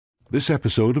This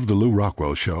episode of The Lew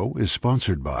Rockwell Show is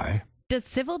sponsored by... Does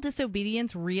civil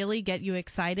disobedience really get you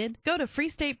excited? Go to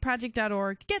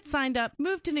freestateproject.org, get signed up,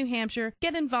 move to New Hampshire,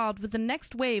 get involved with the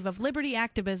next wave of liberty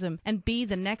activism, and be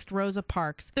the next Rosa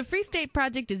Parks. The Free State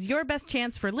Project is your best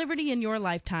chance for liberty in your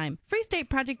lifetime.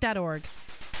 freestateproject.org.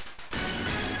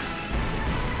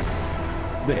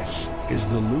 This is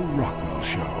The Lew Rockwell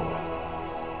Show.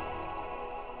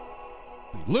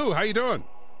 Lou, how you doing?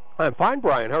 I'm fine,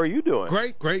 Brian. How are you doing?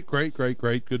 Great.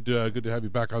 Good to have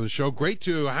you back on the show. Great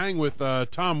to hang with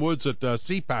Tom Woods at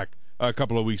CPAC a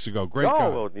couple of weeks ago. Great guy.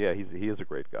 Well, yeah, he is a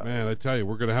great guy. Man, I tell you,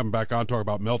 we're going to have him back on, talk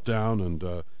about Meltdown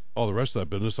and all the rest of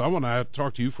that business. I want to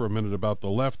talk to you for a minute about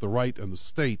the left, the right, and the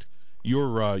state.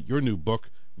 Your new book,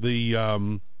 the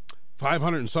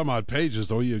 500 and some odd pages.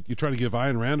 Though you trying to give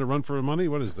Ayn Rand a run for her money?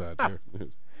 What is that?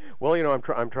 Well,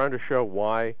 I'm trying to show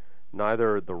why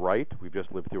neither the right, we've just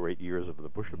lived through 8 years of the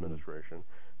Bush administration,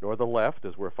 nor the left,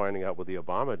 as we're finding out with the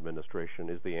Obama administration,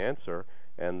 is the answer,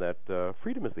 and that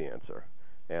freedom is the answer,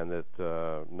 and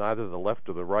that neither the left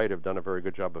or the right have done a very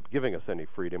good job of giving us any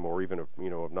freedom, or even of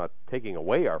not taking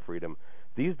away our freedom.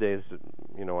 These days,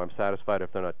 I'm satisfied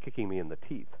if they're not kicking me in the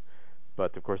teeth,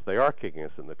 but of course they are kicking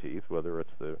us in the teeth, whether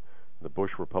it's the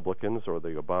Bush Republicans or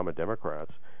the Obama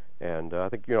Democrats, and I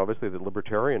think obviously the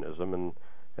libertarianism and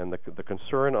the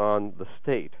concern on the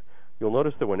state. You'll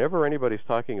notice that whenever anybody's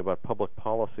talking about public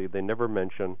policy, they never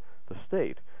mention the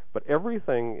state. But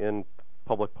everything in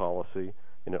public policy,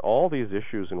 and all these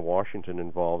issues in Washington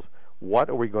involves what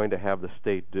are we going to have the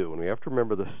state do? And we have to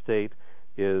remember the state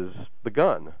is the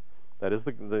gun. That is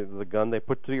the gun they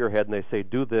put to your head, and they say,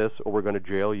 do this, or we're going to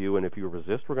jail you, and if you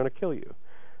resist, we're going to kill you.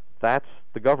 That's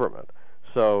the government.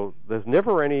 So there's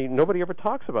nobody ever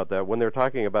talks about that when they're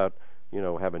talking about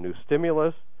have a new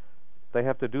stimulus. They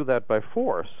have to do that by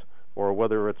force, or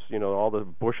whether it's all the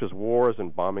Bush's wars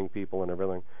and bombing people and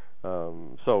everything.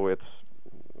 So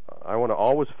I want to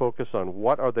always focus on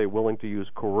what are they willing to use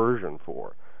coercion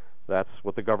for. That's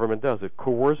what the government does. It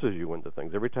coerces you into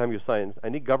things. Every time you sign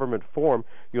any government form,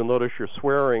 you'll notice you're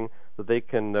swearing that they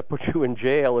can put you in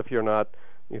jail if you're not,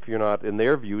 in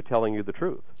their view, telling you the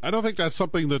truth. I don't think that's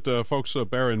something that folks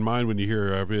bear in mind when you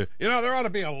hear, there ought to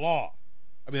be a law.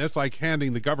 I mean, that's like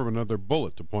handing the government another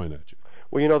bullet to point at you.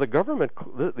 Well, the government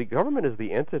is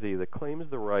the entity that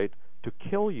claims the right to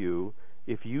kill you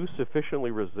if you sufficiently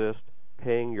resist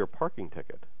paying your parking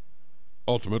ticket.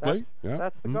 Ultimately,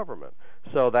 that's the government.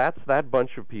 So that's that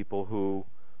bunch of people who,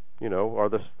 are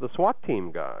the SWAT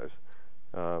team guys.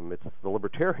 It's the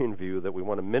libertarian view that we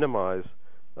want to minimize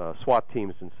SWAT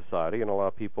teams in society and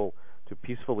allow people to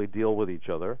peacefully deal with each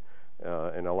other.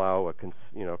 And allow as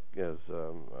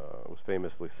was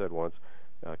famously said once,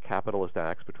 capitalist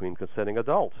acts between consenting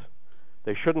adults.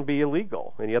 They shouldn't be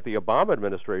illegal, and yet the Obama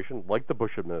administration, like the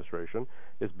Bush administration,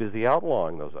 is busy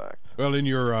outlawing those acts. Well, in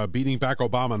your beating back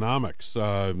Obamonomics,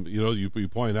 you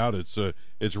point out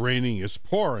it's raining, it's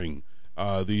pouring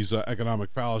these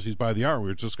economic fallacies by the hour. We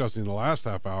were discussing in the last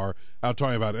half hour how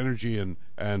talking about energy and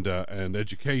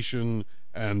education.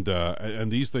 And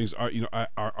these things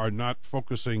are not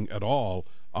focusing at all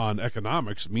on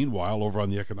economics. Meanwhile, over on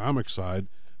the economic side,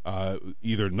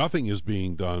 either nothing is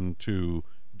being done to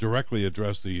directly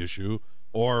address the issue,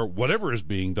 or whatever is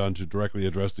being done to directly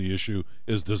address the issue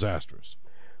is disastrous.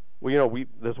 Well,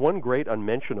 there's one great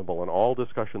unmentionable in all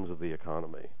discussions of the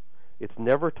economy. It's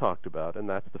never talked about, and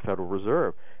that's the Federal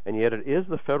Reserve. And yet it is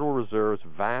the Federal Reserve's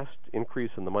vast increase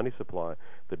in the money supply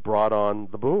that brought on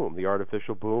the boom, the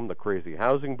artificial boom, the crazy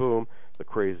housing boom, the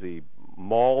crazy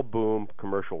mall boom,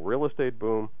 commercial real estate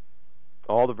boom,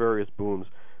 all the various booms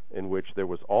in which there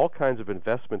was all kinds of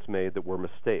investments made that were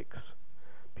mistakes.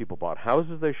 People bought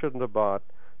houses they shouldn't have bought.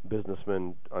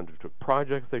 Businessmen undertook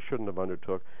projects they shouldn't have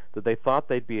undertook that they thought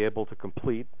they'd be able to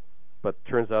complete, but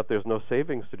turns out there's no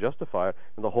savings to justify it,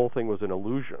 and the whole thing was an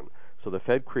illusion. So the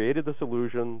Fed created this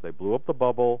illusion. They blew up the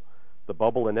bubble. The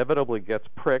bubble inevitably gets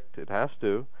pricked. It has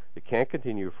to. It can't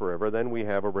continue forever. Then we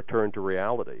have a return to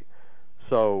reality.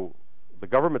 So the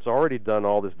government's already done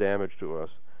all this damage to us.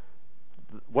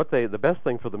 The best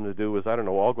thing for them to do is,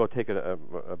 I'll go take a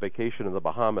vacation in the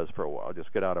Bahamas for a while,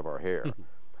 just get out of our hair.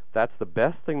 That's the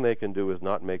best thing they can do, is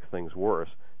not make things worse.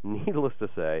 Needless to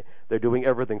say, they're doing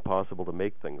everything possible to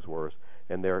make things worse,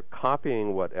 and they're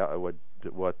copying what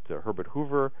Herbert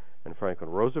Hoover and Franklin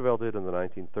Roosevelt did in the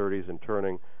 1930s, and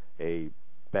turning a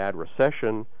bad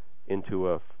recession into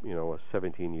a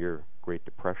 17-year Great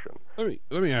Depression. Let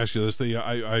me ask you this.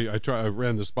 I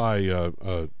ran this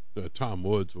by Tom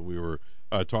Woods when we were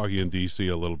talking in D.C.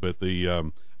 a little bit.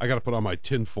 I got to put on my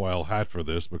tinfoil hat for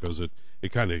this because it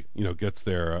kind of gets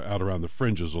there out around the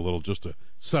fringes a little, just to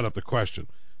set up the question.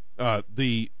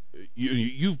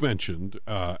 you've mentioned,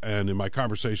 and in my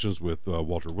conversations with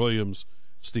Walter Williams,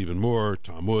 Stephen Moore,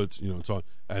 Tom Woods, and so on,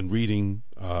 and reading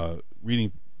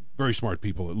very smart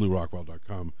people at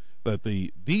LewRockwell.com, that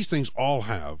these things all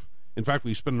have. In fact,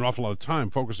 we spend an awful lot of time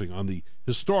focusing on the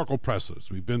historical precedents.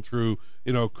 We've been through,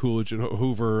 Coolidge and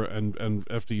Hoover and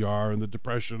FDR and the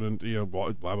Depression and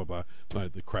blah blah blah,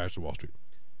 the crash of Wall Street.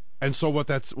 And so what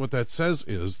that says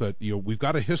is that we've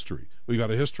got a history. We've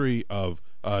got a history of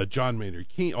John Maynard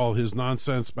Keynes, all his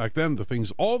nonsense back then,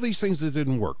 all these things that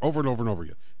didn't work over and over and over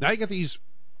again. Now you get these,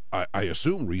 I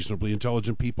assume, reasonably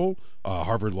intelligent people,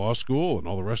 Harvard Law School and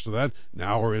all the rest of that,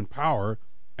 now are in power,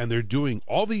 and they're doing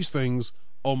all these things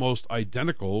almost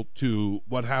identical to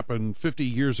what happened 50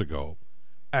 years ago.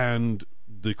 And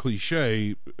the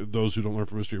cliche, those who don't learn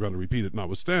from history are bound to repeat it,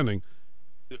 notwithstanding,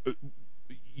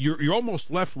 you're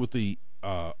almost left with the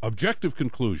objective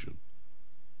conclusion,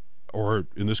 or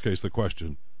in this case, the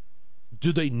question: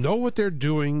 do they know what they're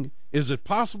doing? Is it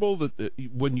possible that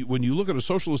when you look at a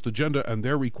socialist agenda and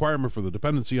their requirement for the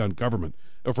dependency on government,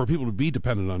 or for people to be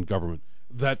dependent on government,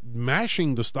 that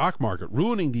mashing the stock market,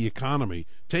 ruining the economy,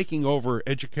 taking over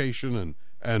education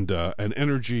and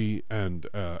energy and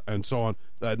so on,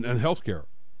 and healthcare,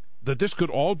 that this could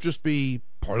all just be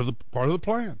part of the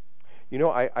plan?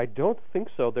 I don't think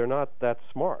so. They're not that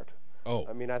smart. Oh.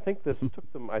 I mean, I think this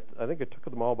took them. I think it took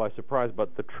them all by surprise.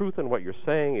 But the truth in what you're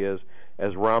saying is,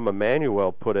 as Rahm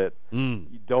Emanuel put it,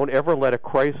 don't ever let a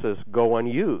crisis go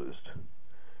unused.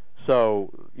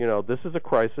 So this is a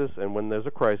crisis, and when there's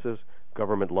a crisis,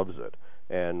 government loves it.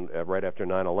 And right after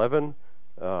 9/11,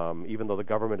 even though the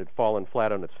government had fallen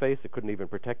flat on its face, it couldn't even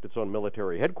protect its own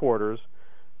military headquarters.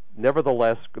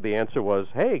 Nevertheless, the answer was,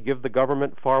 hey, give the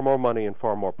government far more money and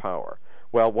far more power.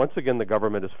 Well, once again, the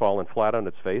government has fallen flat on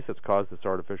its face. It's caused this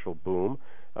artificial boom.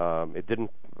 It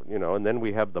didn't, and then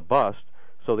we have the bust.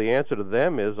 So the answer to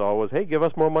them is always, hey, give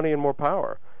us more money and more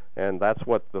power. And that's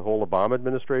what the whole Obama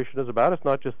administration is about. It's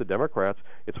not just the Democrats.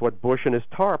 It's what Bush and his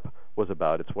TARP was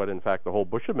about. It's what, in fact, the whole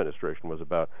Bush administration was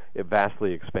about,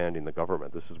 vastly expanding the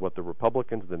government. This is what the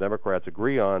Republicans and the Democrats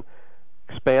agree on: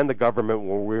 expand the government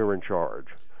when we're in charge.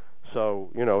 So,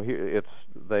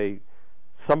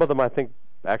 some of them, I think,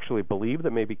 actually believe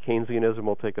that maybe Keynesianism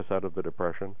will take us out of the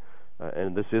Depression,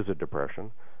 and this is a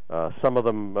depression. Some of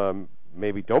them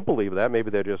maybe don't believe that. Maybe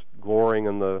they're just glorying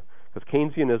in because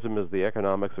Keynesianism is the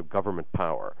economics of government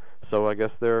power. So I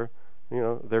guess they're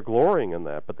glorying in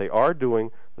that. But they are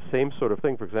doing the same sort of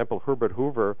thing. For example, Herbert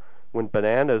Hoover, when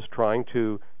bananas trying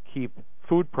to keep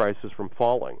food prices from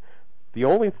falling. The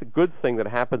only good thing that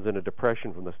happens in a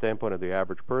depression from the standpoint of the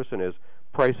average person is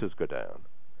prices go down.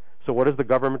 So what does the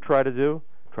government try to do?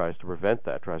 Tries to prevent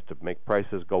that, tries to make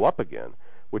prices go up again,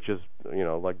 which is,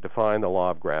 like defying the law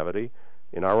of gravity.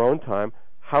 In our own time,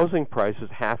 housing prices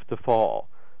have to fall.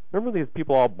 Remember these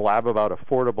people all blab about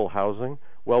affordable housing?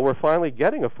 Well, we're finally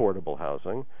getting affordable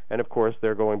housing, and of course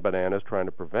they're going bananas trying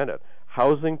to prevent it.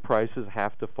 Housing prices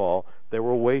have to fall. They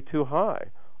were way too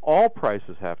high. All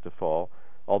prices have to fall,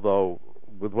 although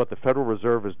with what the Federal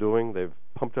Reserve is doing, they've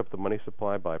pumped up the money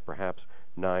supply by perhaps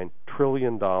 $9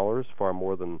 trillion, far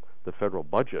more than the federal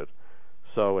budget.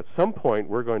 So at some point,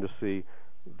 we're going to see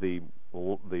the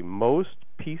most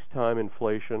peacetime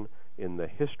inflation in the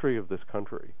history of this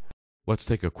country. Let's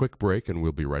take a quick break, and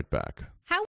we'll be right back. How